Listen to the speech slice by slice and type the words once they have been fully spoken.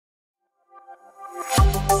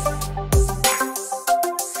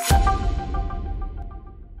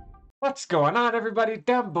What's going on, everybody?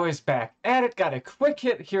 Dem Boys back at it. Got a quick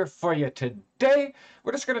hit here for you today.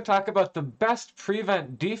 We're just going to talk about the best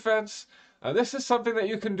prevent defense. This is something that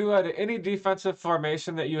you can do out of any defensive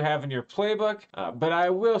formation that you have in your playbook, but I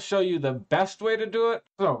will show you the best way to do it.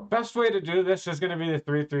 So, best way to do this is going to be the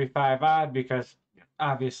 3-3-5 odd because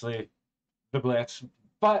obviously the blitz,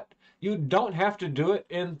 but you don't have to do it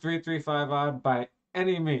in 3-3-5 odd by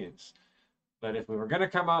any means. But if we were going to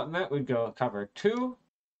come out in that, we'd go cover 2.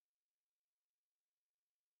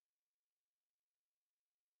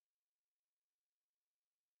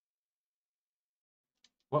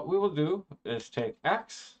 What we will do is take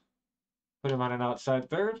X, put him on an outside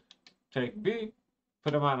third, take B,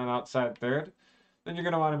 put him on an outside third. Then you're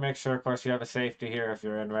going to want to make sure, of course, you have a safety here if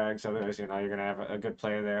you're in rags. Otherwise, you're going to have a good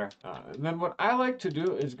play there. And then what I like to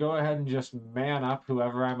do is go ahead and just man up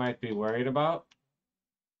whoever I might be worried about.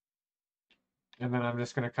 And then I'm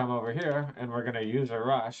just going to come over here and we're going to use a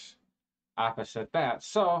rush opposite that.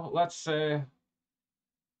 So let's say,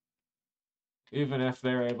 even if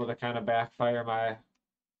they're able to kind of backfire my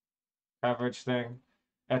coverage thing,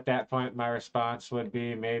 at that point my response would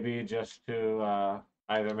be maybe just to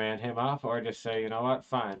either man him up or just say, you know what,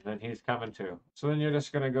 fine, then he's coming too. So then you're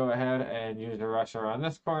just going to go ahead and use a rush around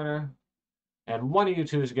this corner, and one of you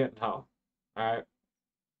two is getting home. All right,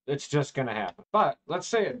 it's just going to happen. But let's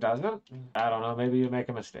say it doesn't. I don't know, maybe you make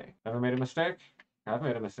a mistake. Ever made a mistake? I've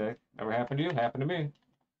made a mistake. Ever happened to you? Happened to me.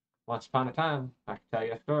 Once upon a time, I can tell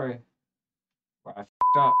you a story where I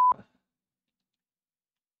f***ed up.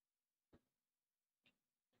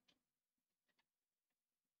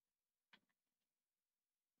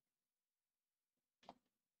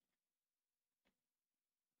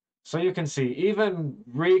 So you can see, even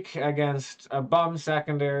Reek against a bum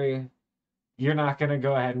secondary, you're not going to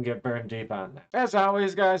go ahead and get burned deep on that. As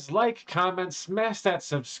always, guys, like, comment, smash that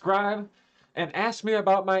subscribe, and ask me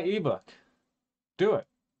about my ebook. Do it.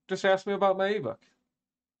 Just ask me about my ebook.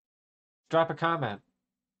 Drop a comment.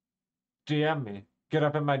 DM me. Get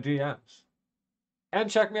up in my DMs. And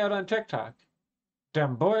check me out on TikTok.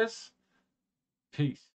 Dem boys. Peace.